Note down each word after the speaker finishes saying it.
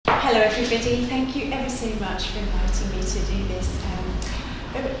Hello everybody, thank you ever so much for inviting me to do this.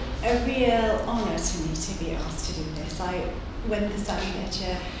 A real honour to me to be asked to do this. When the Sally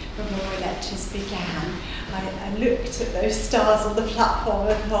Lecture Memorial Lectures began, I looked at those stars on the platform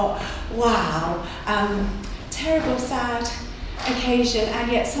and thought, wow, terrible, sad occasion, and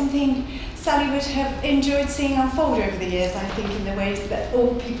yet something Sally would have enjoyed seeing unfold over the years, I think, in the ways that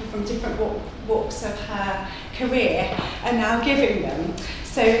all people from different walks of her career are now giving them.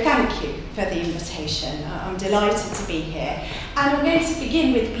 So thank you for the invitation. I'm delighted to be here. And I'm going to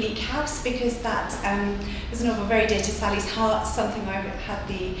begin with Bleak House because that was a novel very dear to Sally's heart, something I had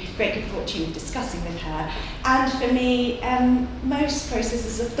the great good fortune of discussing with her. And for me, most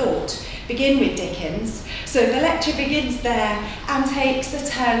processes of thought begin with Dickens. So the lecture begins there and takes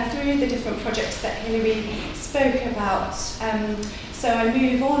a turn through the different projects that Hilary spoke about. So I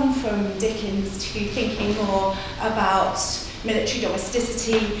move on from Dickens to thinking more about military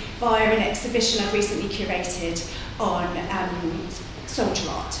domesticity via an exhibition I've recently curated on soldier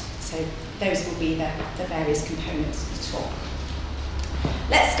art. So those will be the various components of the talk.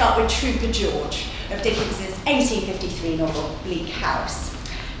 Let's start with Trooper George of Dickens's 1853 novel, Bleak House.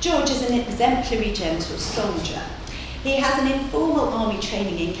 George is an exemplary gentle soldier. He has an informal army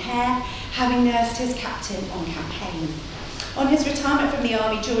training in care, having nursed his captain on campaign. On his retirement from the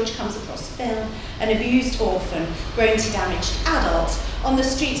army, George comes across Phil, an abused orphan, grown to damaged adult, on the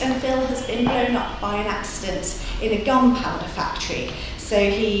street, and Phil has been blown up by an accident in a gunpowder factory. So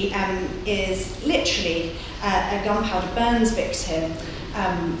he is literally a gunpowder burns victim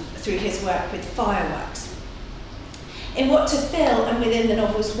through his work with fireworks. In what to Phil, and within the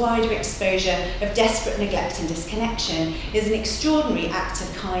novel's wider exposure of desperate neglect and disconnection, is an extraordinary act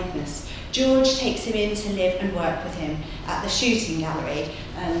of kindness. George takes him in to live and work with him at the shooting gallery,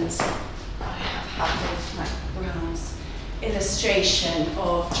 and I have with my Brown's illustration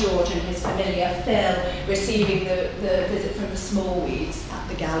of George and his familiar Phil receiving the visit from the Smallweeds at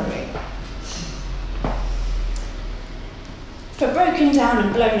the gallery. For broken down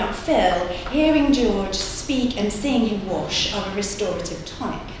and blown up Phil, hearing George speak and seeing him wash are a restorative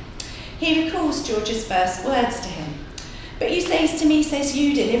tonic. He recalls George's first words to him. But you says to me, says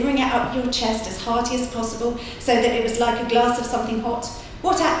you, delivering it up your chest as hearty as possible, so that it was like a glass of something hot.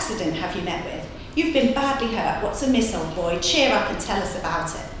 What accident have you met with? You've been badly hurt. What's amiss, old boy? Cheer up and tell us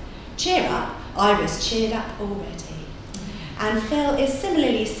about it. Cheer up? I was cheered up already. And Phil is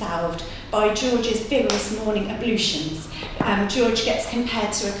similarly salved by George's vigorous morning ablutions. George gets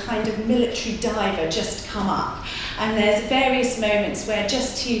compared to a kind of military diver just come up. And there's various moments where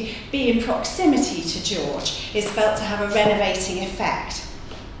just to be in proximity to George is felt to have a renovating effect.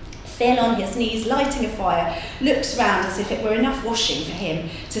 Phil, on his knees, lighting a fire, looks round as if it were enough washing for him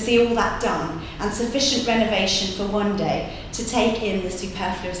to see all that done, and sufficient renovation for one day to take in the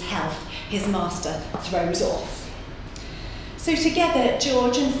superfluous health his master throws off. So together,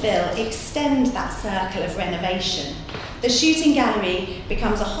 George and Phil extend that circle of renovation. The shooting gallery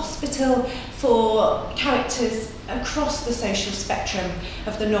becomes a hospital for characters across the social spectrum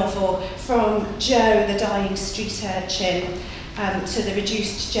of the novel, from Joe, the dying street urchin, to the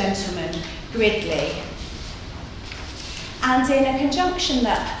reduced gentleman, Gridley. And in a conjunction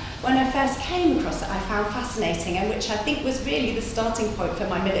that, when I first came across it, I found fascinating, and which I think was really the starting point for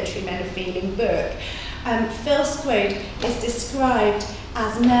my Military Men of Feeling book, Phil Squode is described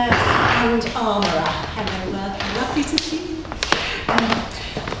as nurse and armourer. Hello, welcome, lovely to see you.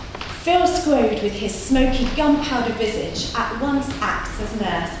 Phil Squode, with his smoky gunpowder visage, at once acts as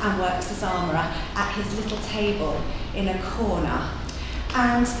nurse and works as armourer at his little table in a corner.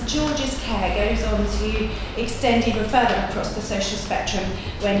 And George's care goes on to extend even further across the social spectrum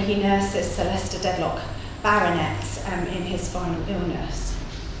when he nurses Celesta Dedlock, Baronet, in his final illness.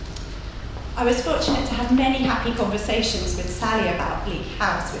 I was fortunate to have many happy conversations with Sally about Bleak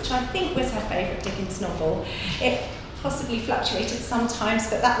House, which I think was her favourite Dickens novel. It possibly fluctuated sometimes,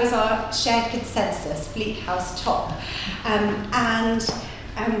 but that was our shared consensus, Bleak House top.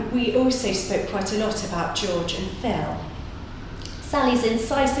 We also spoke quite a lot about George and Phil. Sally's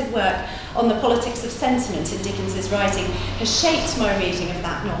incisive work on the politics of sentiment in Dickens's writing has shaped my reading of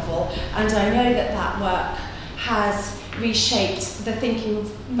that novel, and I know that that work has reshaped the thinking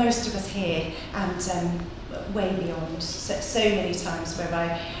of most of us here and way beyond. So many times where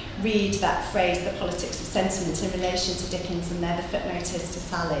I read that phrase, the politics of sentiment, in relation to Dickens, and there the footnote is to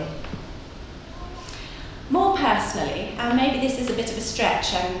Sally. More personally, and maybe this is a bit of a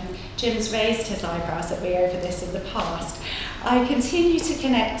stretch, Jim's raised his eyebrows at me over this in the past, I continue to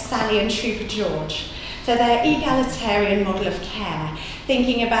connect Sally and Trooper George for their egalitarian model of care,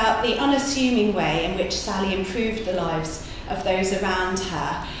 thinking about the unassuming way in which Sally improved the lives of those around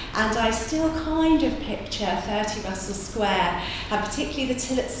her, and I still kind of picture 30 Russell Square, and particularly the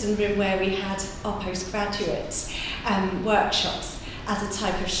Tillotson room where we had our postgraduate workshops, as a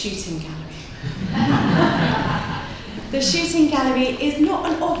type of shooting gallery. The shooting gallery is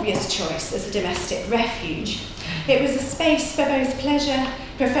not an obvious choice as a domestic refuge. It was a space for both pleasure,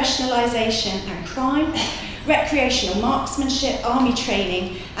 professionalisation and crime, recreational marksmanship, army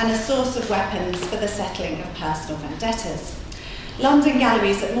training, and a source of weapons for the settling of personal vendettas. London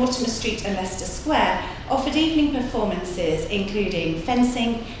galleries at Mortimer Street and Leicester Square offered evening performances including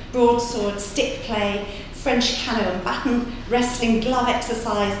fencing, broadsword, stick play, French canoe and baton, wrestling, glove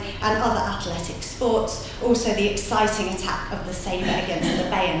exercise, and other athletic sports. Also the exciting attack of the sabre against the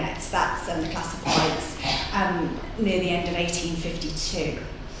bayonets, that's the classifieds, near the end of 1852.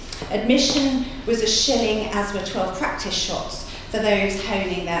 Admission was £1, as were 12 practice shots for those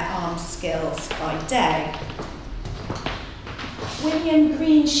honing their arms skills by day. William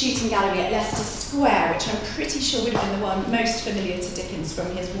Green's shooting gallery at Leicester Square, which I'm pretty sure would have been the one most familiar to Dickens from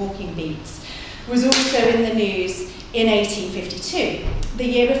his walking beats, was also in the news in 1852, the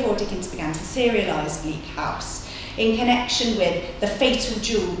year before Dickens began to serialise Bleak House, in connection with the fatal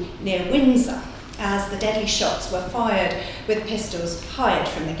duel near Windsor, as the deadly shots were fired with pistols hired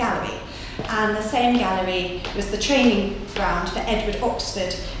from the gallery. And the same gallery was the training ground for Edward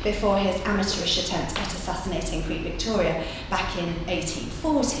Oxford before his amateurish attempt at assassinating Queen Victoria back in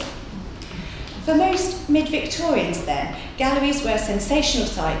 1840. For most mid-Victorians then, galleries were sensational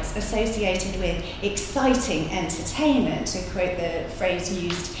sites associated with exciting entertainment, to quote the phrase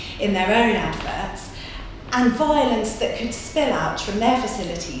used in their own adverts, and violence that could spill out from their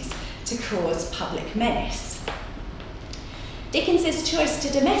facilities to cause public menace. Dickens's choice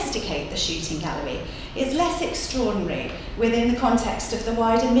to domesticate the shooting gallery is less extraordinary within the context of the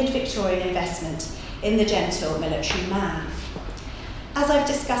wider mid-Victorian investment in the gentle military man. As I've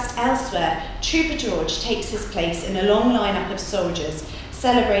discussed elsewhere, Trooper George takes his place in a long lineup of soldiers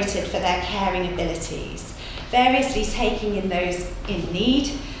celebrated for their caring abilities, variously taking in those in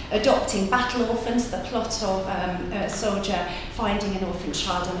need, adopting battle orphans. The plot of a soldier finding an orphan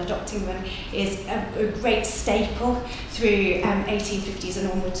child and adopting them is a great staple through 1850s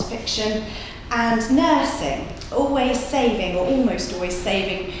and onwards fiction, and nursing, always saving, or almost always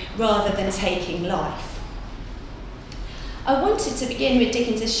saving, rather than taking life. I wanted to begin with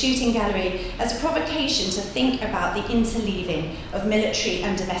Dickens's shooting gallery as a provocation to think about the interleaving of military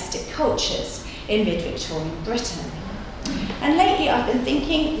and domestic cultures in mid-Victorian Britain. And lately I've been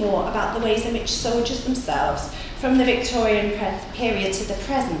thinking more about the ways in which soldiers themselves, from the Victorian period to the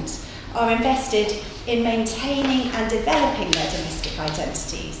present, are invested in maintaining and developing their domestic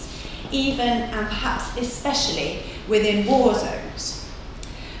identities, even and perhaps especially within war zones.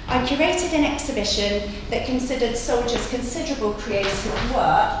 I curated an exhibition that considered soldiers' considerable creative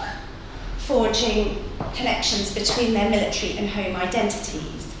work, forging connections between their military and home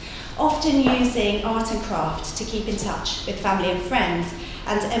identities, often using art and craft to keep in touch with family and friends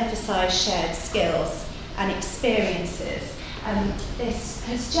and to emphasise shared skills and experiences. This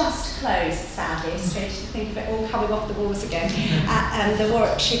has just closed, sadly. It's strange to think of it all coming off the walls again, at the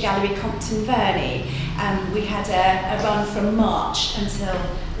Warwickshire Gallery, Compton Verney. We had a run from March until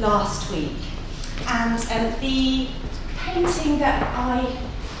last week. And the painting that I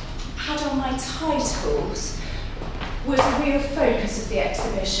had on my titles was a real focus of the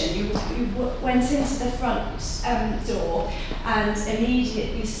exhibition. You went into the front door and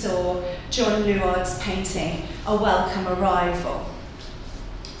immediately saw John Luard's painting, A Welcome Arrival.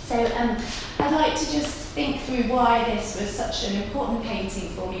 So I'd like to just think through why this was such an important painting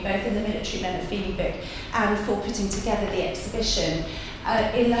for me, both in the Military Men of Feeling book and for putting together the exhibition,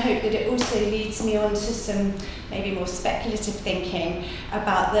 in the hope that it also leads me on to some maybe more speculative thinking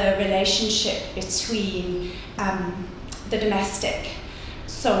about the relationship between the domestic,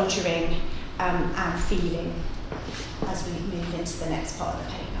 soldiering and feeling as we move into the next part of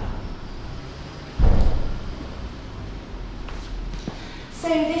the paper. So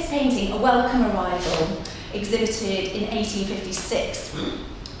this painting, A Welcome Arrival, exhibited in 1856,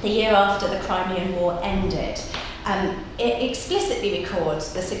 the year after the Crimean War ended. It explicitly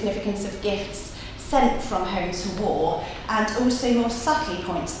records the significance of gifts sent from home to war, and also more subtly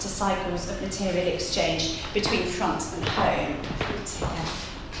points to cycles of material exchange between front and home. If we take a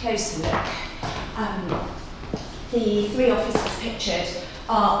closer look. The three officers pictured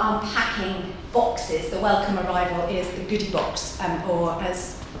are unpacking boxes. The welcome arrival is the goodie box, or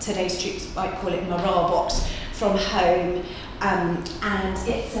as today's troops might call it, morale box, from home. And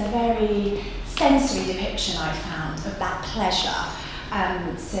it's a very sensory depiction, I found, of that pleasure.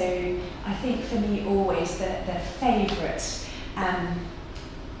 So I think for me always the favourite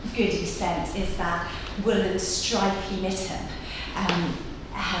goody scent is that woolen stripy mitten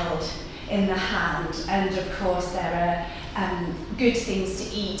held in the hand, and of course there are good things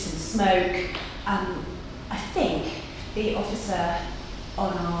to eat and smoke. I think the officer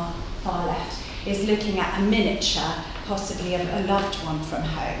on our far left is looking at a miniature, possibly of a loved one from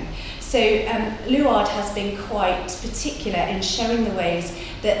home. So Luard has been quite particular in showing the ways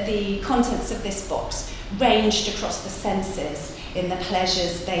that the contents of this box ranged across the senses in the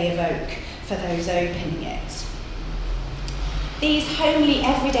pleasures they evoke for those opening it. These homely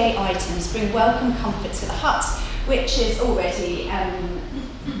everyday items bring welcome comfort to the hut, which is already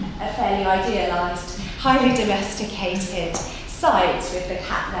a fairly idealised, highly domesticated site with the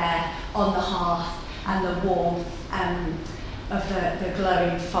cat there on the hearth and the warmth of the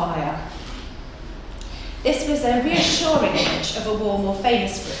glowing fire. This was a reassuring image of a war more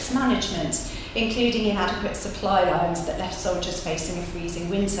famous for its management, including inadequate supply lines that left soldiers facing a freezing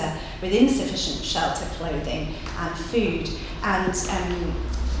winter with insufficient shelter, clothing and food. And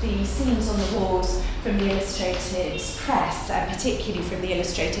the scenes on the walls from the illustrated press, particularly from the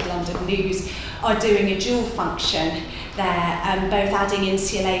Illustrated London News, are doing a dual function there, both adding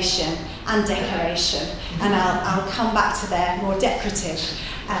insulation and decoration. And I'll come back to their more decorative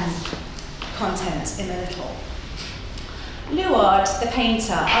content in a little. Luard, the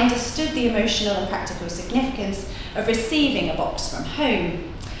painter, understood the emotional and practical significance of receiving a box from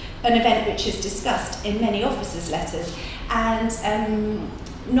home, an event which is discussed in many officers' letters, and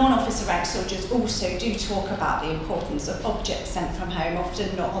non-officer rank soldiers also do talk about the importance of objects sent from home,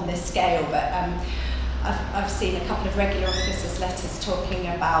 often not on this scale, but I've seen a couple of regular officers' letters talking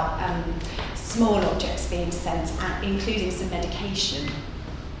about small objects being sent, including some medication.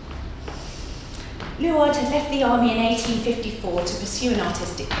 Luard had left the army in 1854 to pursue an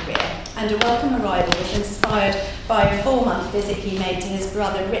artistic career, and a welcome arrival was inspired by a 4-month visit he made to his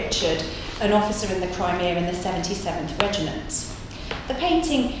brother Richard, an officer in the Crimea in the 77th Regiment. The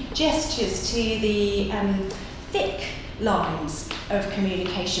painting gestures to the thick lines of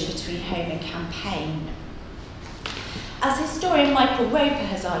communication between home and campaign. As historian Michael Roper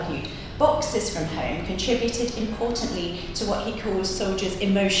has argued, boxes from home contributed importantly to what he calls soldiers'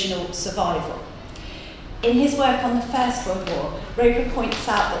 emotional survival. In his work on the First World War, Roper points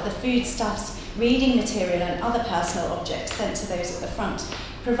out that the foodstuffs, reading material and other personal objects sent to those at the front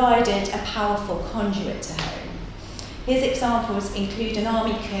provided a powerful conduit to home. His examples include an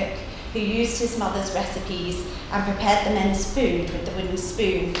army cook who used his mother's recipes and prepared the men's food with the wooden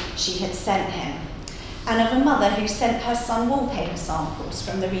spoon she had sent him, and of a mother who sent her son wallpaper samples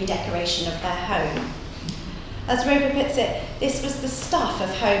from the redecoration of their home. As Roper puts it, this was the stuff of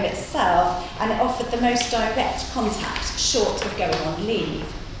home itself, and it offered the most direct contact, short of going on leave.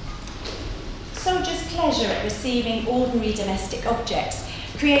 Soldiers' pleasure at receiving ordinary domestic objects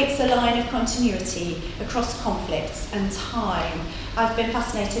creates a line of continuity across conflicts and time. I've been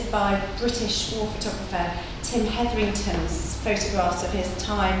fascinated by British war photographer Tim Hetherington's photographs of his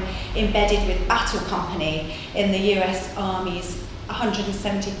time embedded with Battle Company in the US Army's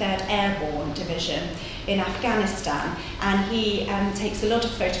 173rd Airborne Division in Afghanistan, and he takes a lot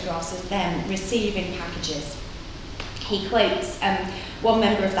of photographs of them receiving packages. He quotes one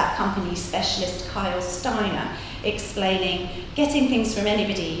member of that company, specialist Kyle Steiner, explaining, getting things from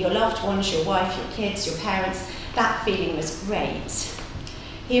anybody, your loved ones, your wife, your kids, your parents, that feeling was great.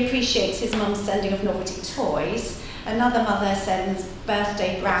 He appreciates his mum's sending of novelty toys. Another mother sends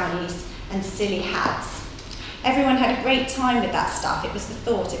birthday brownies and silly hats. Everyone had a great time with that stuff. It was the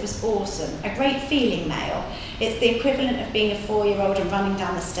thought, it was awesome. A great feeling mail. It's the equivalent of being a 4-year-old and running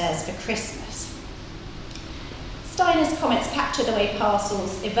down the stairs for Christmas. Steiner's comments capture the way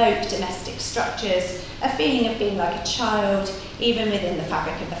parcels evoke domestic structures, a feeling of being like a child, even within the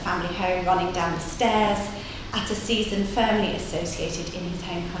fabric of the family home, running down the stairs, at a season firmly associated in his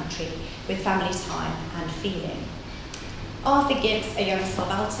home country with family time and feeling. Arthur Gibbs, a young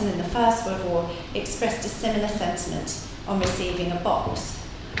subaltern in the First World War, expressed a similar sentiment on receiving a box.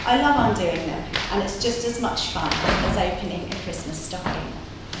 I love undoing them, and it's just as much fun as opening a Christmas stocking.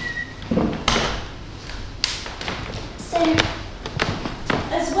 So,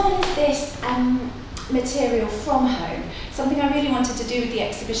 as well as this material from home, something I really wanted to do with the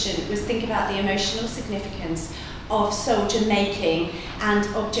exhibition was think about the emotional significance of soldier making and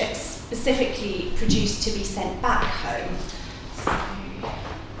objects specifically produced to be sent back home. So,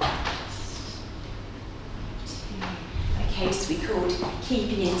 a case we called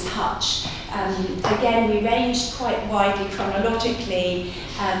Keeping in Touch. Again, we ranged quite widely chronologically,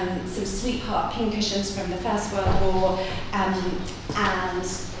 some sweetheart pincushions from the First World War, and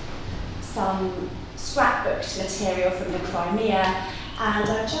some scrapbooked material from the Crimea, And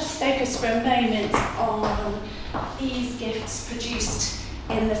I've just focused for a moment on these gifts produced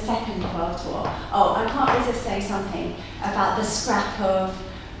in the Second World War. Oh, I can't resist saying something about the scrap of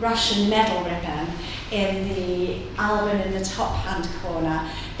Russian medal ribbon in the album in the top hand corner.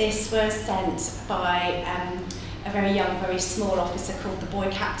 This was sent by a very young, very small officer called the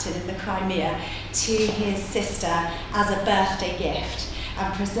boy captain in the Crimea to his sister as a birthday gift,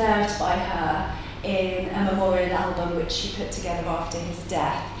 and preserved by her in a memorial album which she put together after his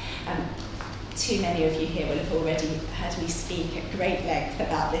death. Too many of you here will have already heard me speak at great length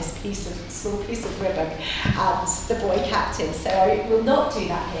about this small piece of ribbon and the boy captain, so I will not do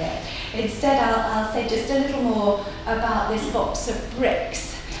that here. Instead, I'll say just a little more about this box of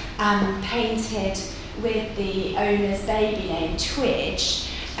bricks painted with the owner's baby name, Twidge.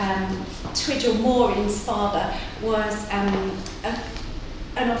 Twidge, or Maureen's father, was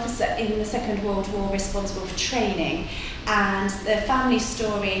an officer in the Second World War responsible for training, and the family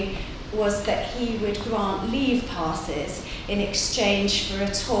story was that he would grant leave passes in exchange for a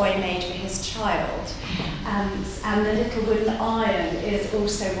toy made for his child. And the little wooden iron is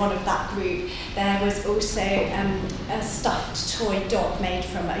also one of that group. There was also a stuffed toy dog made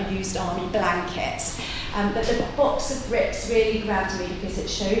from a used army blanket. But the box of bricks really grabbed me because it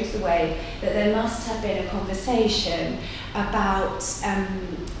showed the way that there must have been a conversation about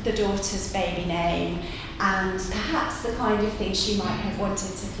the daughter's baby name, and perhaps the kind of thing she might have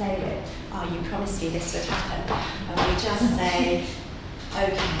wanted to play with. Oh, you promised me this would happen. And we just say,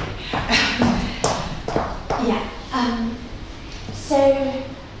 okay. So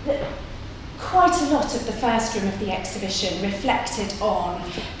quite a lot of the first room of the exhibition reflected on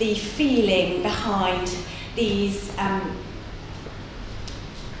the feeling behind these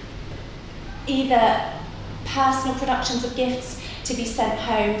either personal productions of gifts to be sent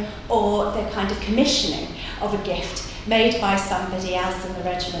home, or the kind of commissioning of a gift made by somebody else in the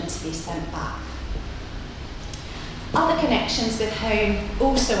regiment to be sent back. Other connections with home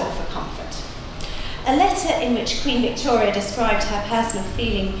also offer comfort. A letter in which Queen Victoria described her personal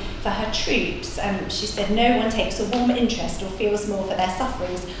feeling for her troops, she said, "No one takes a warm interest or feels more for their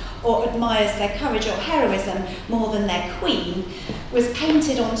sufferings or admires their courage or heroism more than their Queen," was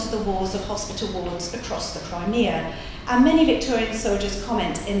painted onto the walls of hospital wards across the Crimea. And many Victorian soldiers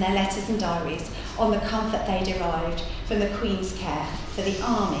comment in their letters and diaries on the comfort they derived from the Queen's care for the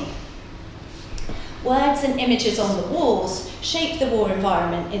army. Words and images on the walls shape the war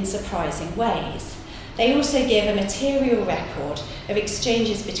environment in surprising ways. They also give a material record of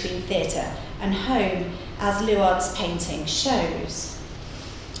exchanges between theatre and home, as Luard's painting shows.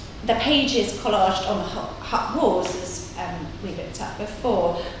 The pages collaged on the hut walls, as we looked at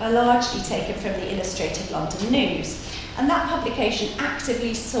before, are largely taken from the Illustrated London News, and that publication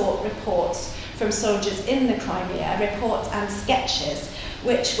actively sought reports from soldiers in the Crimea, reports and sketches,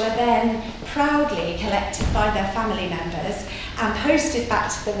 which were then proudly collected by their family members and posted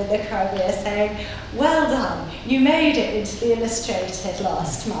back to them in the Crimea saying, "Well done, you made it into the Illustrated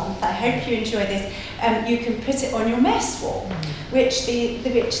last month. I hope you enjoy this. You can put it on your mess wall," which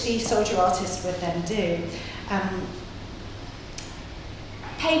the soldier artist would then do.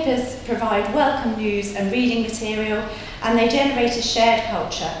 Papers provide welcome news and reading material, and they generate a shared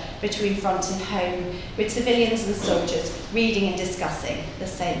culture between front and home, with civilians and soldiers reading and discussing the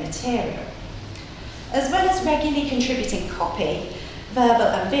same material. As well as regularly contributing copy, verbal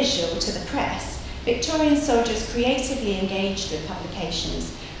and visual, to the press, Victorian soldiers creatively engaged with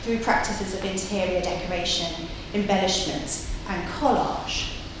publications through practices of interior decoration, embellishment, and collage.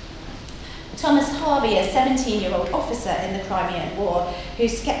 Thomas Harvey, a 17-year-old officer in the Crimean War,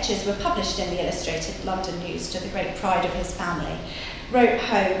 whose sketches were published in the Illustrated London News to the great pride of his family, wrote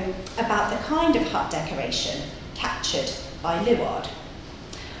home about the kind of hut decoration captured by Luard.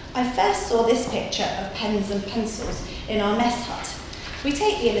 I first saw this picture of pens and pencils in our mess hut. We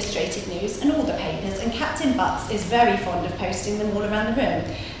take the Illustrated News and all the papers, and Captain Butts is very fond of posting them all around the room,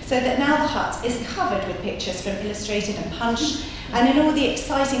 so that now the hut is covered with pictures from Illustrated and Punch, and in all the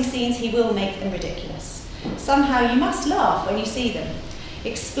exciting scenes he will make them ridiculous. Somehow you must laugh when you see them.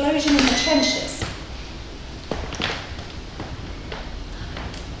 Explosion in the trenches.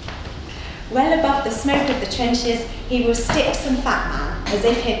 Well above the smoke of the trenches, he will stick some fat man, as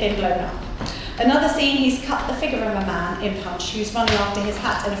if he'd been blown up. Another scene, he's cut the figure of a man in Punch who's running after his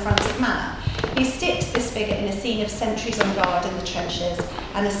hat in a frantic manner. He sticks this figure in a scene of sentries on guard in the trenches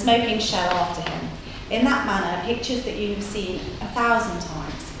and a smoking shell after him. In that manner, pictures that you've seen 1,000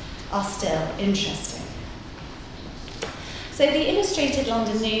 times are still interesting. So the Illustrated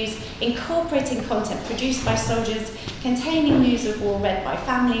London News, incorporating content produced by soldiers, containing news of war read by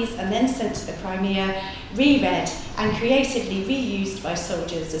families and then sent to the Crimea, reread and creatively reused by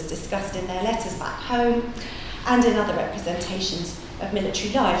soldiers as discussed in their letters back home and in other representations of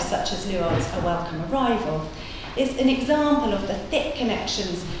military life, such as Luard's A Welcome Arrival, is an example of the thick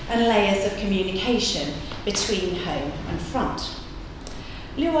connections and layers of communication between home and front.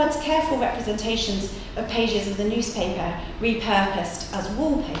 Luard's careful representations of pages of the newspaper repurposed as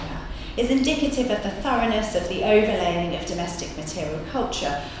wallpaper is indicative of the thoroughness of the overlaying of domestic material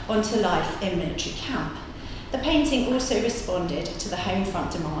culture onto life in military camp. The painting also responded to the home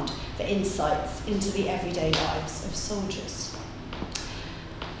front demand for insights into the everyday lives of soldiers.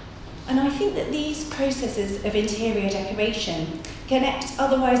 And I think that these processes of interior decoration connect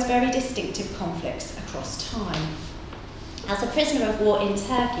otherwise very distinctive conflicts across time. As a prisoner of war in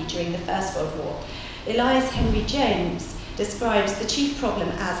Turkey during the First World War, Elias Henry Jones describes the chief problem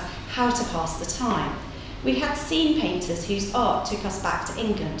as how to pass the time. We had scene painters whose art took us back to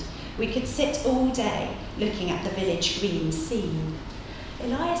England. We could sit all day looking at the village green scene.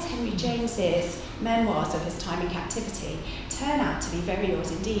 Elias Henry Jones's memoirs of his time in captivity turn out to be very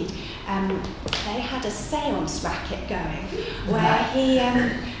odd indeed. They had a seance racket going where he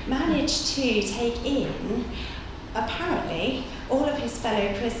managed to take in, apparently, all of his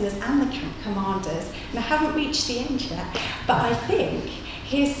fellow prisoners and the camp commanders. And I haven't reached the end yet, but I think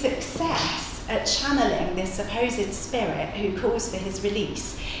his success at channeling this supposed spirit who calls for his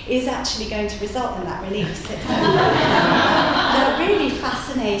release is actually going to result in that release. It's a really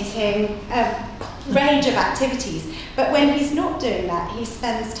fascinating range of activities. But when he's not doing that, he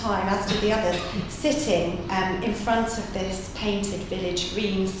spends time, as do the others, sitting in front of this painted village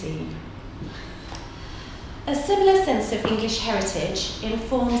green scene. A similar sense of English heritage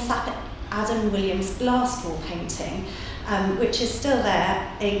informs Adam Williams' glass wall painting, which is still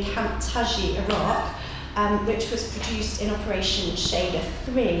there in Camp Taji, Iraq, which was produced in Operation Shader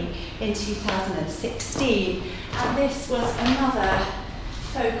 3 in 2016. And this was another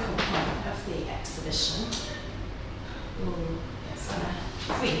focal point of the exhibition. Ooh, it's gonna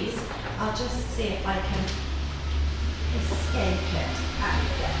freeze. I'll just see if I can escape it and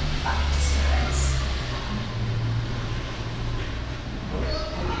get back to it.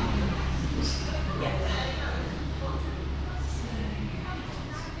 Yeah.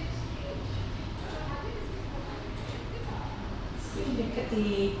 Look at the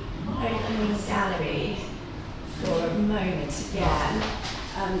opening gallery for a moment again.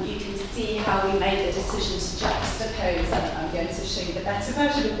 You can see how we made the decision to juxtapose, and I'm going to show you the better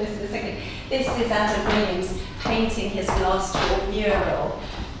version of this in a second. This is Adam Williams painting his glass wall mural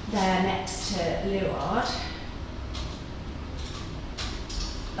there next to Luard.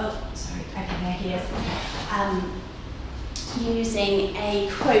 Oh, sorry, okay, there he is. Using a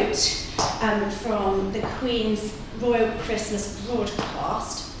quote from the Queen's Royal Christmas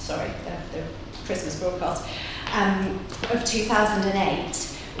broadcast, the Christmas broadcast of 2008,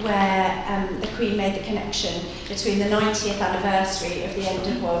 where the Queen made the connection between the 90th anniversary of the end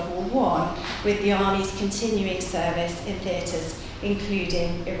of World War I with the Army's continuing service in theatres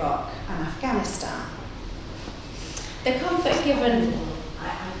including Iraq and Afghanistan. The comfort given...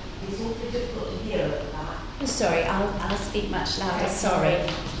 It's awfully difficult to hear that. Sorry, I'll speak much louder, sorry.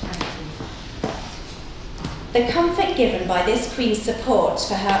 The comfort given by this Queen's support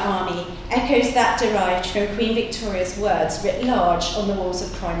for her army echoes that derived from Queen Victoria's words writ large on the walls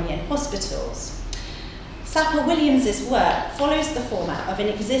of Crimean hospitals. Sapper Williams's work follows the format of an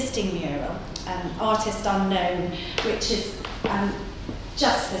existing mural, Artist Unknown, which is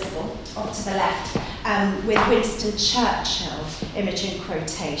just visible off to the left, with Winston Churchill image in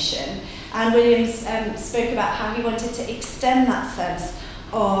quotation. And Williams spoke about how he wanted to extend that sense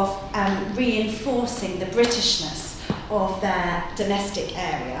of reinforcing the Britishness of their domestic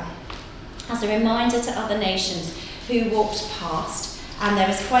area as a reminder to other nations who walked past, and there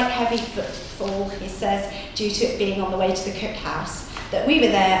was quite heavy footfall, he says, due to it being on the way to the cookhouse, that we were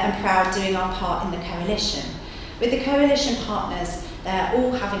there and proud doing our part in the coalition. With the coalition partners, they're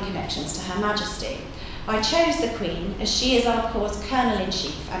all having connections to Her Majesty. I chose the Queen as she is our Corps'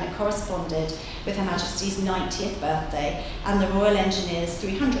 Colonel-in-Chief, and it corresponded with Her Majesty's 90th birthday and the Royal Engineers'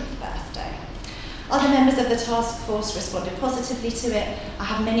 300th birthday. Other members of the task force responded positively to it. I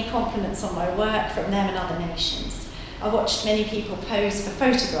have many compliments on my work from them and other nations. I watched many people pose for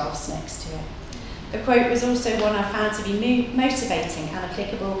photographs next to it. The quote was also one I found to be motivating and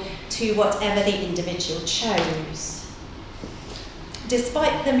applicable to whatever the individual chose.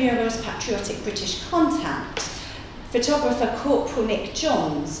 Despite the mural's patriotic British content, photographer Corporal Nick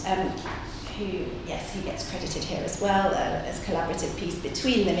Johns, who, yes, he gets credited here as well as collaborative piece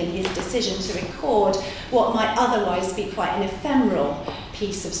between them in his decision to record what might otherwise be quite an ephemeral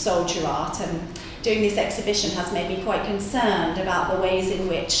piece of soldier art, doing this exhibition has made me quite concerned about the ways in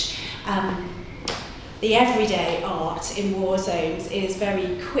which the everyday art in war zones is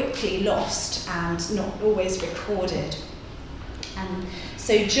very quickly lost and not always recorded.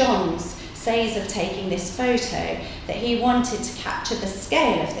 So Johns says of taking this photo that he wanted to capture the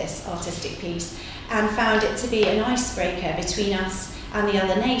scale of this artistic piece and found it to be an icebreaker between us and the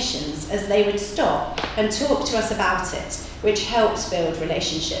other nations, as they would stop and talk to us about it, which helps build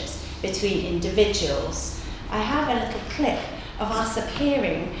relationships between individuals. I have a little clip of us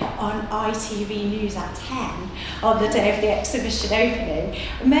appearing on ITV News at 10 on the day of the exhibition opening,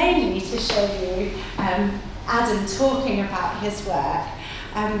 mainly to show you Adam talking about his work.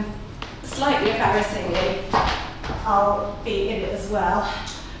 Slightly embarrassingly, I'll be in it as well,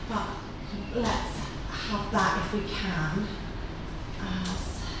 but let's have that if we can,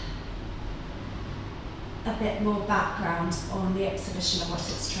 as a bit more background on the exhibition and what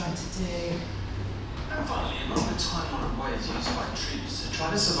it's trying to do. And finally, another time-honored way used by troops to try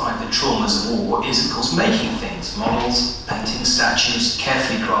to survive the traumas of war is, of course, making things. Models, paintings, statues,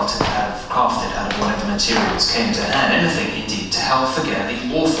 carefully crafted out of whatever materials came to hand. Anything, indeed, to help forget the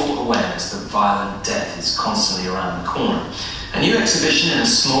awful awareness that violent death is constantly around the corner. A new exhibition in a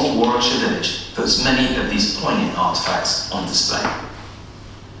small Warwickshire village puts many of these poignant artefacts on display.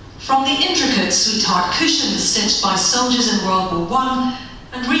 From the intricate sweetheart cushions stitched by soldiers in World War I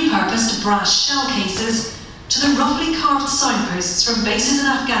and repurposed brass shell cases, to the roughly carved signposts from bases in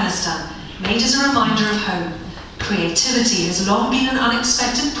Afghanistan, made as a reminder of home, creativity has long been an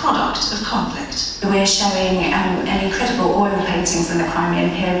unexpected product of conflict. We're showing incredible oil paintings in the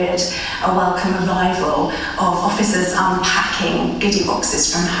Crimean period, a welcome arrival of officers unpacking goodie boxes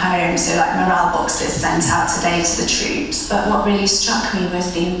from home, so like morale boxes sent out today to the troops. But what really struck me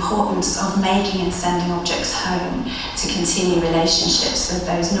was the importance of making and sending objects home to continue relationships with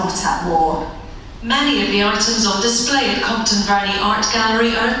those not at war. Many of the items on display at Compton Verney Art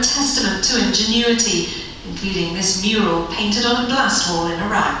Gallery are a testament to ingenuity, including this mural painted on a blast wall in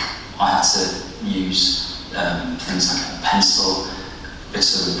Iraq. I had to use things like a pencil, bits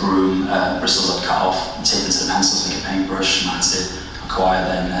of a broom, bristles I'd cut off and tape into the pencils like a paintbrush, and I had to acquire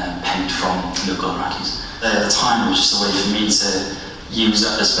then paint from local Iraqis. At the time, it was just a way for me to use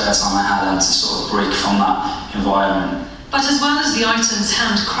up the spare time I had and to sort of break from that environment. But as well as the items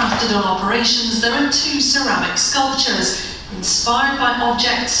handcrafted on operations, there are two ceramic sculptures inspired by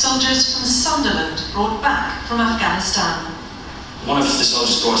objects soldiers from Sunderland brought back from Afghanistan. One of the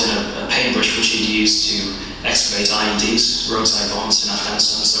soldiers brought in a paintbrush which he'd used to excavate IEDs, roadside bombs in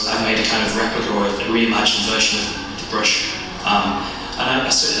Afghanistan, so I've made a kind of replica or a reimagined version of the brush. And I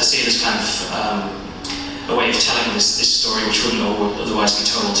see it as kind of a way of telling this story which wouldn't otherwise be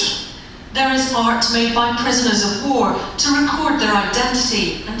told. There is art made by prisoners of war to record their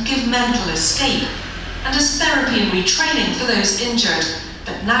identity and give mental escape, and as therapy and retraining for those injured.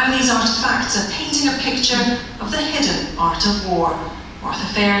 But now these artefacts are painting a picture of the hidden art of war. Martha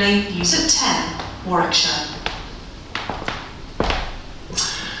Fairley, News at 10, Warwickshire.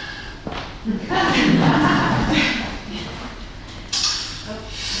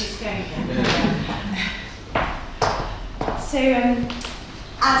 It's going again.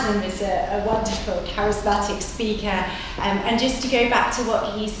 Adam is a wonderful, charismatic speaker, and just to go back to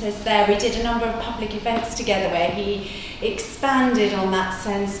what he says there, we did a number of public events together where he expanded on that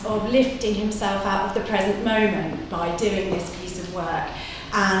sense of lifting himself out of the present moment by doing this piece of work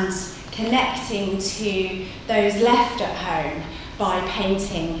and connecting to those left at home by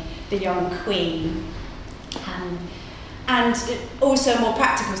painting the young Queen. And also a more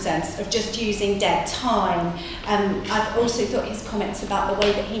practical sense of just using dead time. I've also thought his comments about the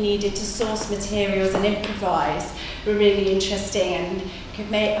way that he needed to source materials and improvise were really interesting, and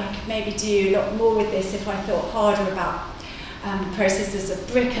I could maybe do a lot more with this if I thought harder about processes of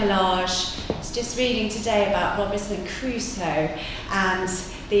bricolage. I was just reading today about Robinson Crusoe and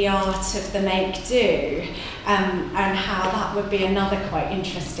the art of the make-do, and how that would be another quite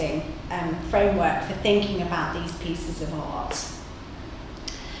interesting framework for thinking about these pieces of art.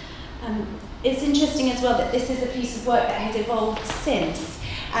 It's interesting as well that this is a piece of work that has evolved since,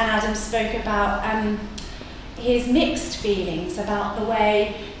 and Adam spoke about his mixed feelings about the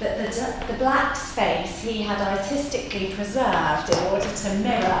way that the black space he had artistically preserved in order to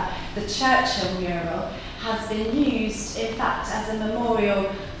mirror the Churchill mural has been used, in fact, as a memorial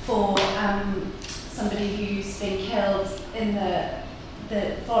for somebody who's been killed in the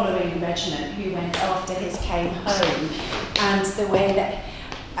following regiment who went after his came home, and the way that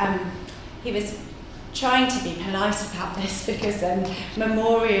he was trying to be polite about this because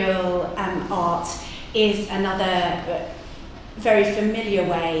memorial art is another very familiar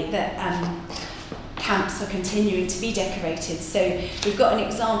way that camps are continuing to be decorated. So we've got an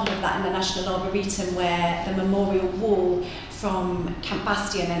example of that in the National Arboretum, where the memorial wall from Camp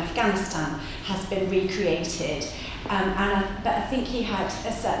Bastion in Afghanistan has been recreated. But I think he had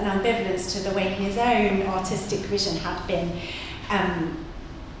a certain ambivalence to the way his own artistic vision had been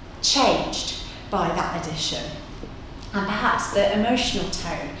changed by that addition. And perhaps the emotional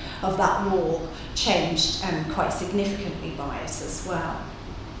tone of that wall changed quite significantly by it as well.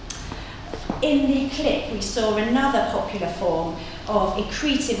 In the clip, we saw another popular form of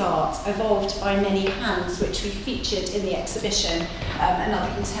accretive art evolved by many hands, which we featured in the exhibition.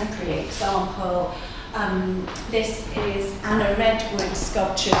 Another contemporary example. This is Anna Redwood's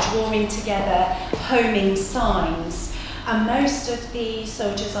sculpture drawing together homing signs. And most of the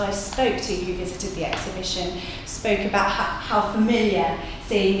soldiers I spoke to who visited the exhibition spoke about how familiar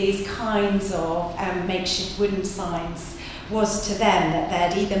seeing these kinds of makeshift wooden signs was to them,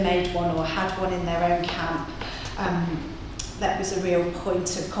 that they'd either made one or had one in their own camp. That was a real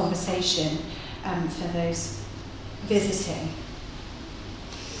point of conversation for those visiting.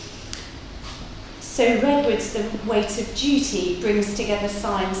 So Redwood's The Weight of Duty brings together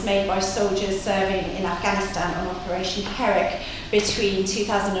signs made by soldiers serving in Afghanistan on Operation Herrick between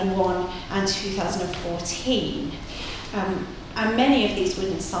 2001 and 2014. And many of these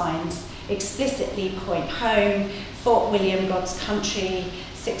wooden signs explicitly point home: Fort William, God's country,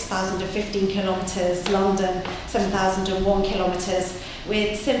 6,015 kilometres, London, 7,001 kilometres,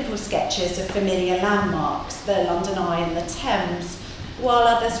 with simple sketches of familiar landmarks, the London Eye and the Thames, while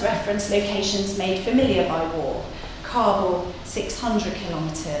others reference locations made familiar by war: Kabul, 600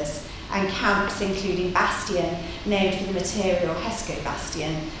 kilometres, and camps including Bastion, named for the material Hesco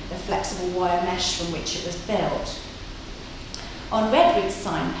Bastion, the flexible wire mesh from which it was built. On Redwood's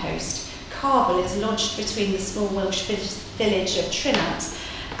signpost, Kabul is lodged between the small Welsh village of Trinant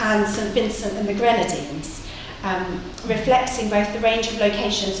and St Vincent and the Grenadines, reflecting both the range of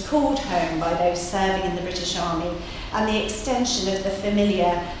locations called home by those serving in the British Army and the extension of the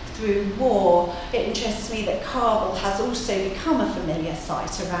familiar through war. It interests me that Kabul has also become a familiar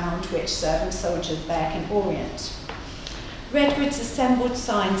site around which serving soldiers there can orient. Redwood's assembled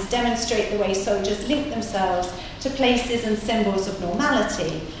signs demonstrate the way soldiers link themselves to places and symbols of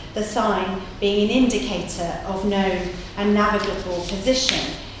normality, the sign being an indicator of known and navigable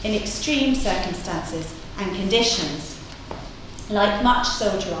position in extreme circumstances and conditions. Like much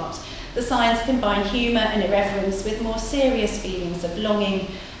soldier art, the signs combine humour and irreverence with more serious feelings of longing,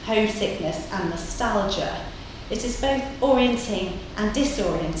 homesickness and nostalgia. It is both orienting and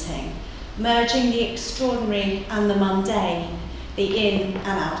disorienting, merging the extraordinary and the mundane, the in and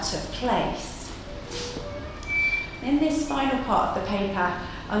out of place. In this final part of the paper,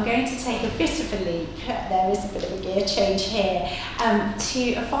 I'm going to take a bit of a leap, there is a bit of a gear change here,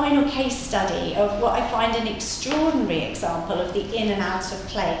 to a final case study of what I find an extraordinary example of the in and out of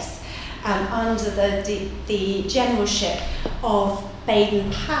place under the generalship of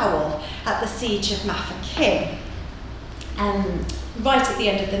Baden-Powell at the siege of Mafeking. Right at the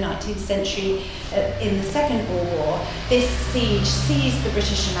end of the 19th century, in the Second World War, this siege seized the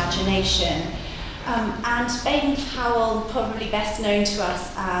British imagination. And Baden-Powell, probably best known to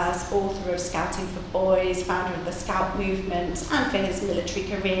us as author of Scouting for Boys, founder of the Scout movement, and for his military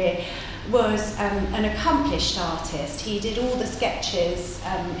career, was an accomplished artist. He did all the sketches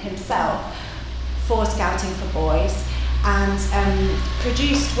himself for Scouting for Boys, and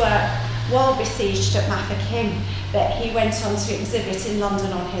produced work while besieged at Mafeking that he went on to exhibit in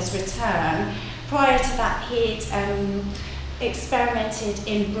London on his return. Prior to that, he'd experimented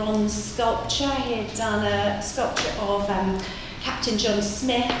in bronze sculpture. He had done a sculpture of Captain John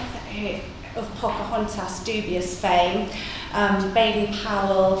Smith, of Pocahontas dubious fame.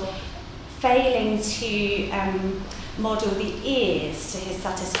 Baden-Powell, failing to model the ears to his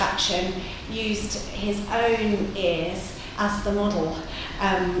satisfaction, used his own ears as the model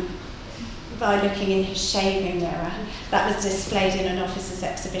by looking in his shaving mirror. That was displayed in an officer's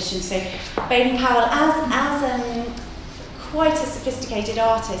exhibition. So Baden-Powell, as quite a sophisticated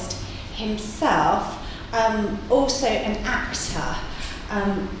artist himself, also an actor,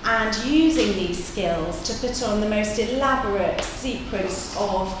 and using these skills to put on the most elaborate sequence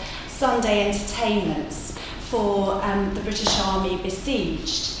of Sunday entertainments for the British Army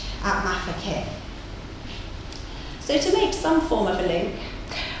besieged at Mafeking. So to make some form of a link,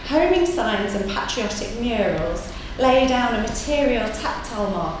 homing signs and patriotic murals lay down a material tactile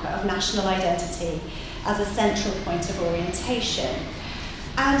marker of national identity as a central point of orientation.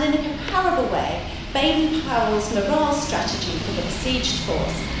 And in a comparable way, Baden-Powell's morale strategy for the besieged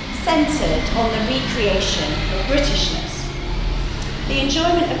force centred on the recreation of Britishness. The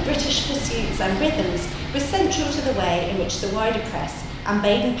enjoyment of British pursuits and rhythms was central to the way in which the wider press and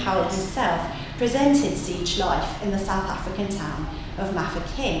Baden-Powell himself presented siege life in the South African town of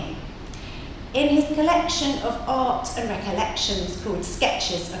Mafeking. In his collection of art and recollections called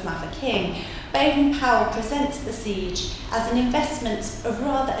Sketches of Mafeking, Baden-Powell presents the siege as an investment of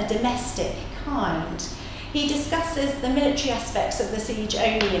rather a domestic kind. He discusses the military aspects of the siege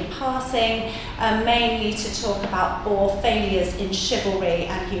only in passing, mainly to talk about Boer failures in chivalry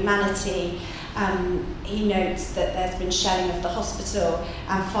and humanity. He notes that there's been shelling of the hospital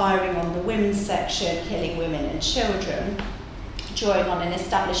and firing on the women's section, killing women and children, drawing on an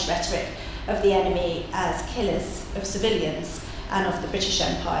established rhetoric of the enemy as killers of civilians and of the British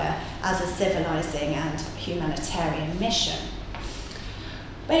Empire as a civilising and humanitarian mission.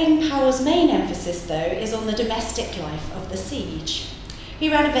 Baden-Powell's main emphasis, though, is on the domestic life of the siege. He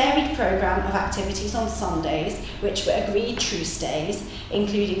ran a varied programme of activities on Sundays, which were agreed truce days,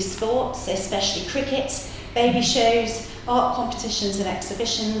 including sports, especially cricket, baby shows, art competitions and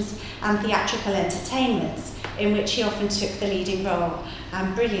exhibitions, and theatrical entertainments, in which he often took the leading role.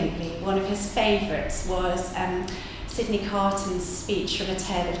 And brilliantly, one of his favourites was Sidney Carton's speech from A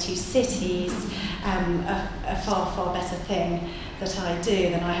Tale of Two Cities, a far, far better thing that I do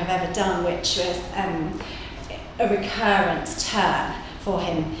than I have ever done, which was a recurrent turn for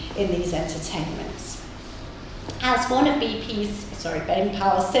him in these entertainments. As one of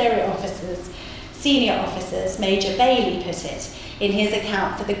Baden-Powell's senior officers, Major Bailey put it in his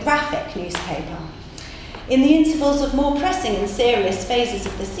account for the Graphic newspaper, in the intervals of more pressing and serious phases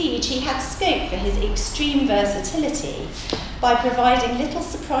of the siege, he had scope for his extreme versatility by providing little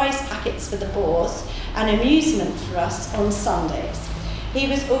surprise packets for the Boers and amusement for us on Sundays. He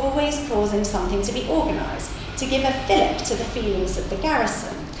was always causing something to be organised, to give a fillip to the feelings of the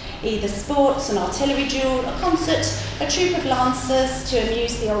garrison, either sports, an artillery duel, a concert, a troop of lancers to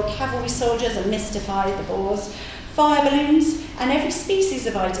amuse the old cavalry soldiers and mystify the Boers, fire balloons, and every species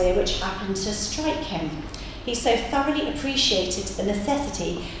of idea which happened to strike him. He so thoroughly appreciated the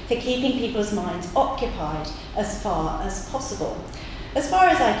necessity for keeping people's minds occupied as far as possible. As far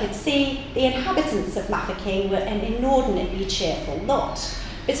as I could see, the inhabitants of Mafeking were an inordinately cheerful lot,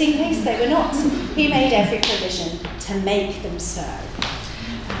 but in case they were not, he made every provision to make them so.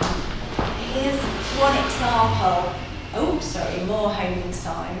 Here's one example. More homing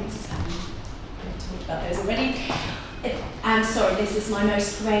signs. I've talked about those already. And this is my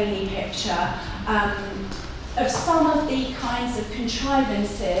most grainy picture of some of the kinds of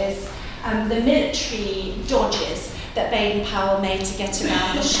contrivances, the military dodges that Baden-Powell made to get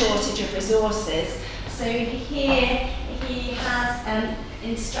around the shortage of resources. So here he has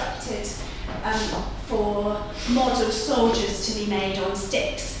instructed for model soldiers to be made on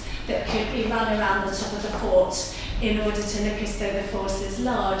sticks that could be run around the top of the fort in order to look as though the force is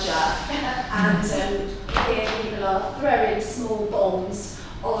larger. And here people are throwing small bombs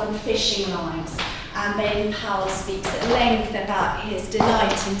on fishing lines. And Baden-Powell speaks at length about his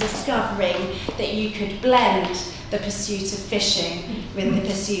delight in discovering that you could blend the pursuit of fishing with the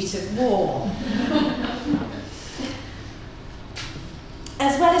pursuit of war.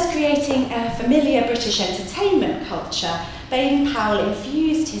 As well as creating a familiar British entertainment culture, Baden-Powell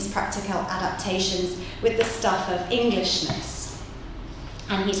infused his practical adaptations with the stuff of Englishness.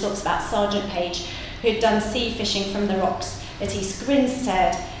 And he talks about Sergeant Page, who'd done sea fishing from the rocks at East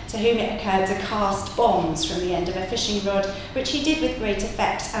Grinstead, to whom it occurred to cast bombs from the end of a fishing rod, which he did with great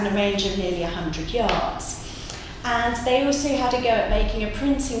effect and a range of nearly 100 yards. And they also had a go at making a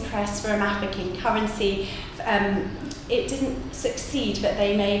printing press for a Mafeking currency. It didn't succeed, but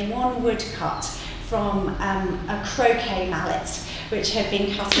they made one woodcut from a croquet mallet, which had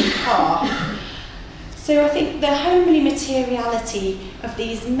been cut in half. So I think the homely materiality of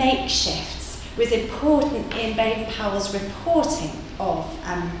these makeshifts was important in Baden-Powell's reporting of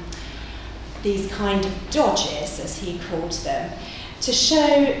these kind of dodges, as he called them, to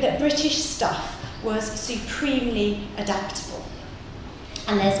show that British stuff was supremely adaptable.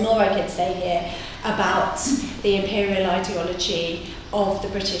 And there's more I could say here about the imperial ideology of the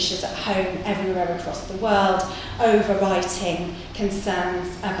Britishers at home everywhere across the world, overwriting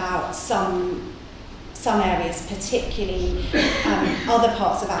concerns about some areas, particularly other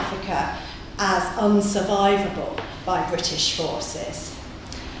parts of Africa, as unsurvivable by British forces.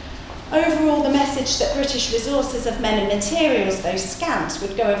 Overall, the message that British resources of men and materials, though scant,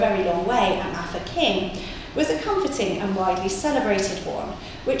 would go a very long way at Mafeking was a comforting and widely celebrated one,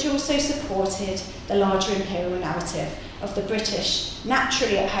 which also supported the larger imperial narrative of the British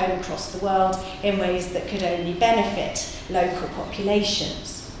naturally at home across the world in ways that could only benefit local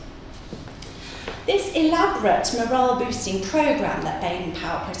populations. This elaborate morale-boosting programme that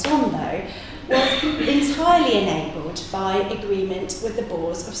Baden-Powell put on, though, was entirely enabled by agreement with the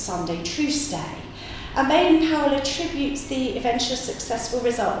Boers of Sunday Truce Day. And Baden-Powell attributes the eventual successful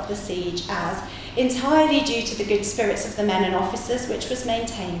result of the siege as entirely due to the good spirits of the men and officers, which was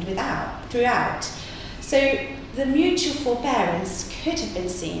maintained throughout. So the mutual forbearance could have been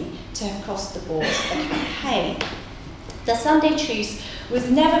seen to have cost the Boers the campaign. The Sunday truce was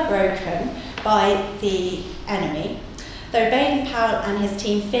never broken by the enemy, though Baden-Powell and his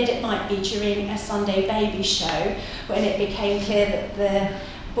team feared it might be during a Sunday baby show when it became clear that the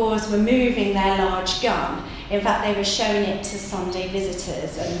Boers were moving their large gun. In fact, they were showing it to Sunday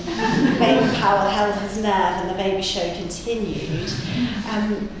visitors, and Baden-Powell held his nerve and the baby show continued.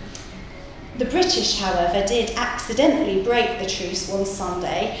 The British, however, did accidentally break the truce one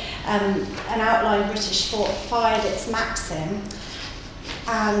Sunday. An outlying British fort fired its Maxim,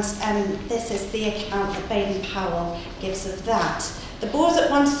 and this is the account that Baden-Powell gives of that. The Boers at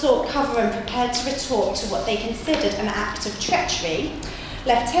once sought cover and prepared to retort to what they considered an act of treachery.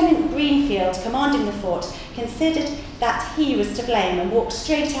 Lieutenant Greenfield, commanding the fort, considered that he was to blame and walked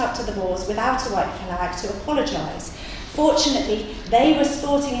straight out to the Boers without a white flag to apologise. Fortunately, they were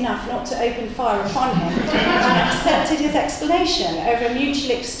sporting enough not to open fire upon him and accepted his explanation over a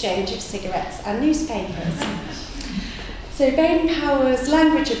mutual exchange of cigarettes and newspapers. So Baden-Powell's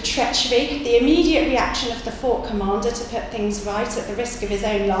language of treachery, the immediate reaction of the fort commander to put things right at the risk of his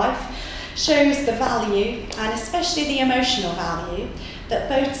own life, shows the value, and especially the emotional value, that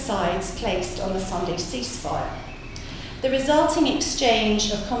both sides placed on the Sunday ceasefire. The resulting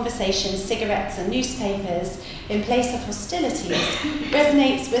exchange of conversations, cigarettes and newspapers in place of hostilities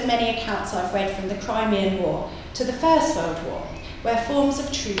resonates with many accounts I've read from the Crimean War to the First World War, where forms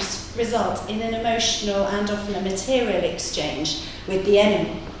of truce result in an emotional and often a material exchange with the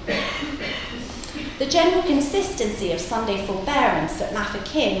enemy. The general consistency of Sunday forbearance at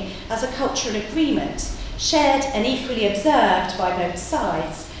Mafeking as a cultural agreement, shared and equally observed by both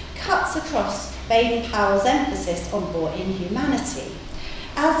sides, cuts across Baden-Powell's emphasis on Boer inhumanity,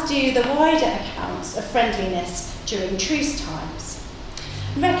 as do the wider accounts of friendliness during truce times.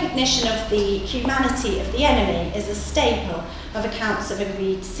 Recognition of the humanity of the enemy is a staple of accounts of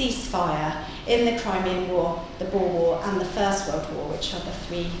agreed ceasefire in the Crimean War, the Boer War and the First World War, which are the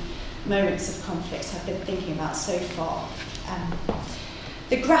three moments of conflict I've been thinking about so far.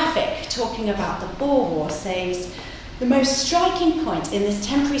 The graphic talking about the Boer War says, the most striking point in this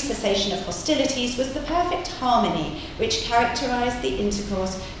temporary cessation of hostilities was the perfect harmony which characterised the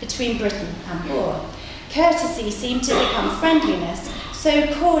intercourse between Briton and Boer. Courtesy seemed to become friendliness, so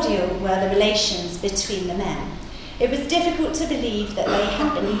cordial were the relations between the men. It was difficult to believe that they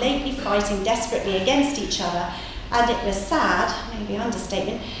had been lately fighting desperately against each other, and it was sad, maybe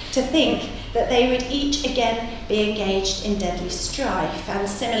understatement, to think that they would each again be engaged in deadly strife. And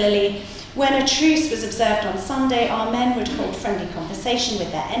similarly, when a truce was observed on Sunday, our men would hold friendly conversation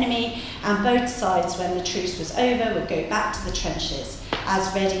with their enemy, and both sides, when the truce was over, would go back to the trenches,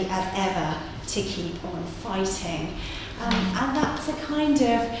 as ready as ever to keep on fighting. And that's a kind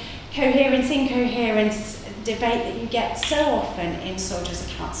of coherence-incoherence debate that you get so often in soldiers'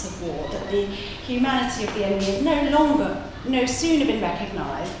 accounts of war, that the humanity of the enemy is no sooner been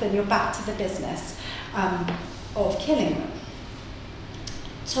recognised than you're back to the business of killing them.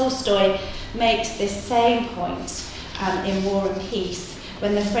 Tolstoy makes this same point in War and Peace,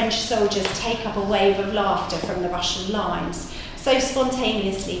 when the French soldiers take up a wave of laughter from the Russian lines, so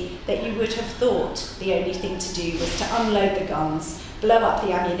spontaneously that you would have thought the only thing to do was to unload the guns, blow up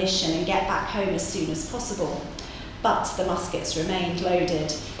the ammunition and get back home as soon as possible. But the muskets remained loaded,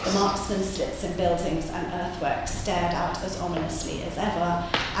 the marksmen's slits in buildings and earthworks stared out as ominously as ever,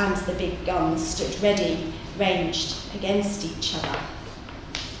 and the big guns stood ready, ranged against each other.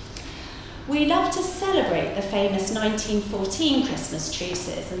 We love to celebrate the famous 1914 Christmas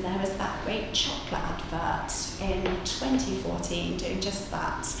truces, and there was that great chocolate advert in 2014 doing just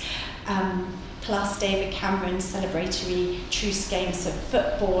that. Plus David Cameron's celebratory truce games of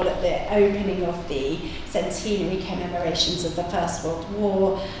football at the opening of the centenary commemorations of the First World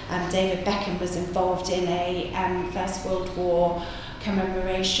War. David Beckham was involved in a First World War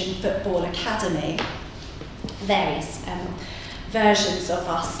commemoration football academy. Various versions of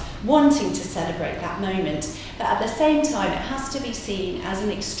us wanting to celebrate that moment, but at the same time it has to be seen as an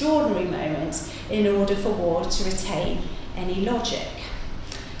extraordinary moment in order for war to retain any logic.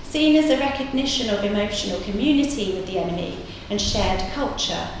 Seen as a recognition of emotional community with the enemy and shared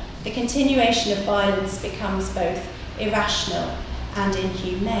culture, the continuation of violence becomes both irrational and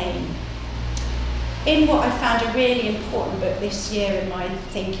inhumane. In what I found a really important book this year in my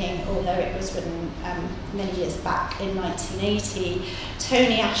thinking, although it was written many years back in 1980,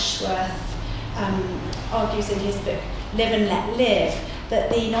 Tony Ashworth argues in his book Live and Let Live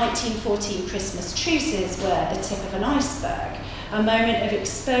that the 1914 Christmas truces were the tip of an iceberg, a moment of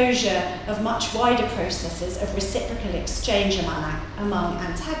exposure of much wider processes of reciprocal exchange among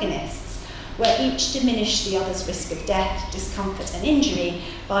antagonists, where each diminished the other's risk of death, discomfort and injury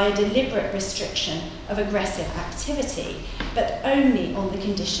by a deliberate restriction of aggressive activity, but only on the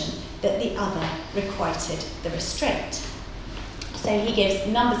condition that the other requited the restraint. So he gives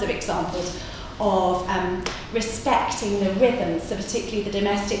numbers of examples of respecting the rhythms, so particularly the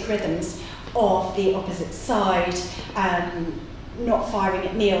domestic rhythms of the opposite side, not firing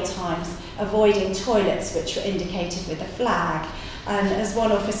at meal times, avoiding toilets which were indicated with a flag. As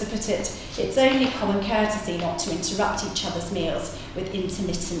one officer put it, it's only common courtesy not to interrupt each other's meals with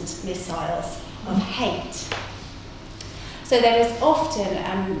intermittent missiles of hate. So there is often,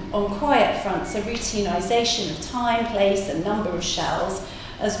 on quiet fronts, a routinisation of time, place and number of shells,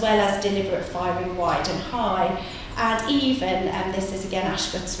 as well as deliberate firing wide and high, and even, and this is again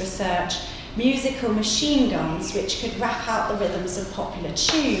Ashworth's research, musical machine guns which could rap out the rhythms of popular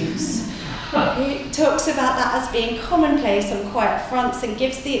tunes. He talks about that as being commonplace on quiet fronts and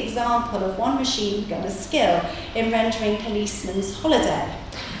gives the example of one machine gunner's skill in rendering policemen's holiday.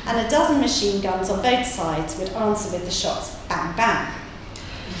 And a dozen machine guns on both sides would answer with the shots bang bang.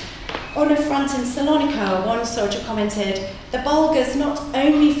 On a front in Salonika, one soldier commented, the Bulgars not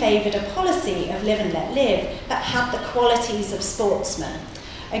only favoured a policy of live and let live, but had the qualities of sportsmen.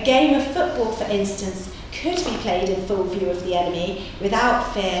 A game of football, for instance, could be played in full view of the enemy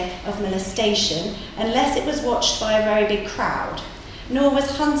without fear of molestation, unless it was watched by a very big crowd. Nor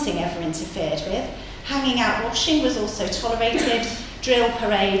was hunting ever interfered with. Hanging out washing was also tolerated. Drill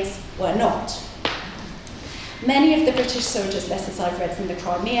parades were not. Many of the British soldiers' letters I've read from the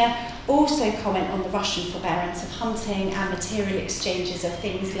Crimea also comment on the Russian forbearance of hunting and material exchanges of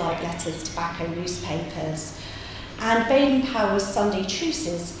things like letters, tobacco, newspapers. And Baden-Powell's Sunday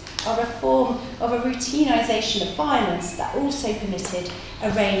truces are a form of a routinisation of violence that also permitted a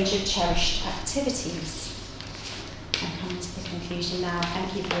range of cherished activities. I'm coming to the conclusion now.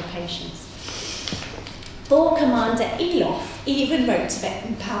 Thank you for your patience. Boer Commander Elof even wrote to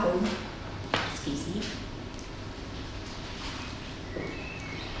Baden-Powell, excuse me,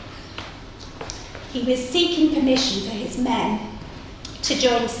 he was seeking permission for his men to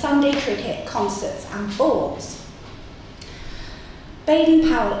join Sunday cricket, concerts and balls.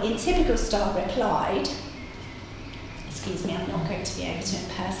 Baden-Powell, in typical style, replied, excuse me, I'm not going to be able to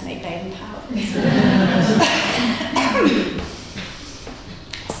impersonate Baden-Powell.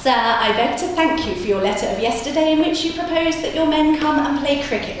 Sir, I beg to thank you for your letter of yesterday in which you proposed that your men come and play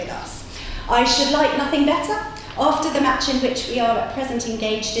cricket with us. I should like nothing better after the match in which we are at present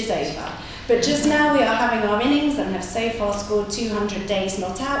engaged is over. But just now we are having our innings and have so far scored 200 days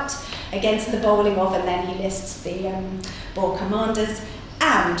not out against the bowling of, and then he lists the Boer commanders,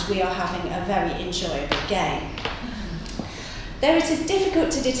 and we are having a very enjoyable game. Though it is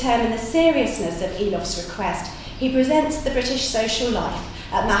difficult to determine the seriousness of Elof's request, he presents the British social life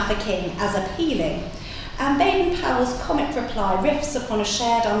at Mafeking as appealing, and Baden-Powell's comic reply riffs upon a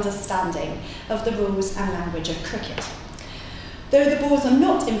shared understanding of the rules and language of cricket. Though the Boers are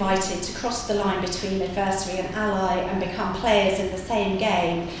not invited to cross the line between adversary and ally and become players in the same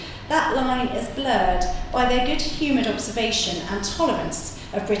game, that line is blurred by their good-humoured observation and tolerance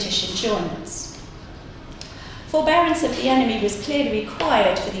of British enjoyments. Forbearance of the enemy was clearly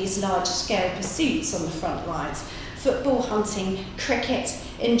required for these large-scale pursuits on the front lines. Football, hunting, cricket,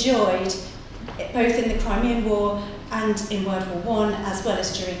 enjoyed both in the Crimean War and in World War I, as well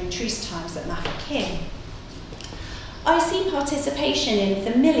as during truce times at Mafeking. I see participation in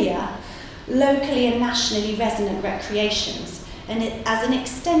familiar, locally and nationally resonant recreations and as an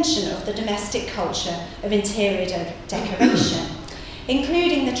extension of the domestic culture of interior decoration,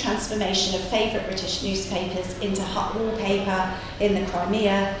 including the transformation of favourite British newspapers into hut wallpaper in the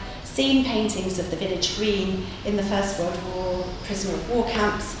Crimea, scene paintings of the village green in the First World War prisoner of war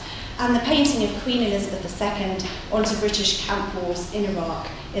camps, and the painting of Queen Elizabeth II onto British camp walls in Iraq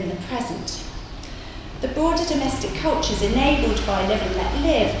in the present. The broader domestic cultures enabled by Live and Let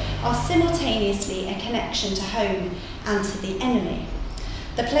Live are simultaneously a connection to home and to the enemy.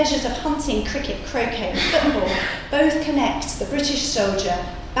 The pleasures of hunting, cricket, croquet and football both connect the British soldier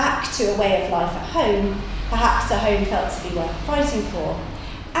back to a way of life at home, perhaps a home felt to be worth fighting for,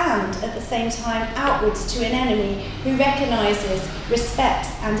 and at the same time outwards to an enemy who recognises, respects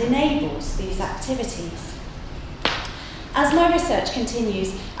and enables these activities. As my research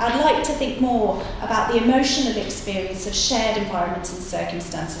continues, I'd like to think more about the emotional experience of shared environments and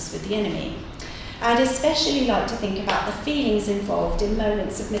circumstances with the enemy. I'd especially like to think about the feelings involved in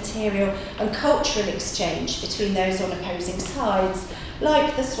moments of material and cultural exchange between those on opposing sides,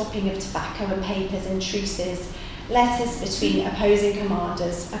 like the swapping of tobacco and papers in truces, letters between opposing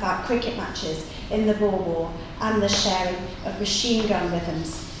commanders about cricket matches in the Boer War, and the sharing of machine gun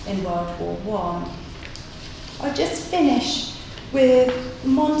rhythms in World War I. I'll just finish with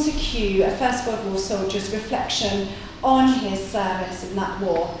Montague, a First World War soldier's reflection on his service in that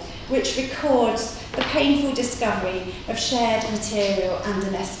war, which records the painful discovery of shared material and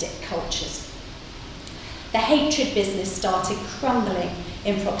domestic cultures. The hatred business started crumbling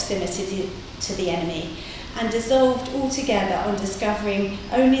in proximity to the enemy and dissolved altogether on discovering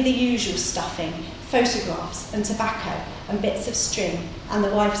only the usual stuffing, photographs and tobacco and bits of string and the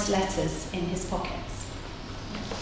wife's letters in his pocket.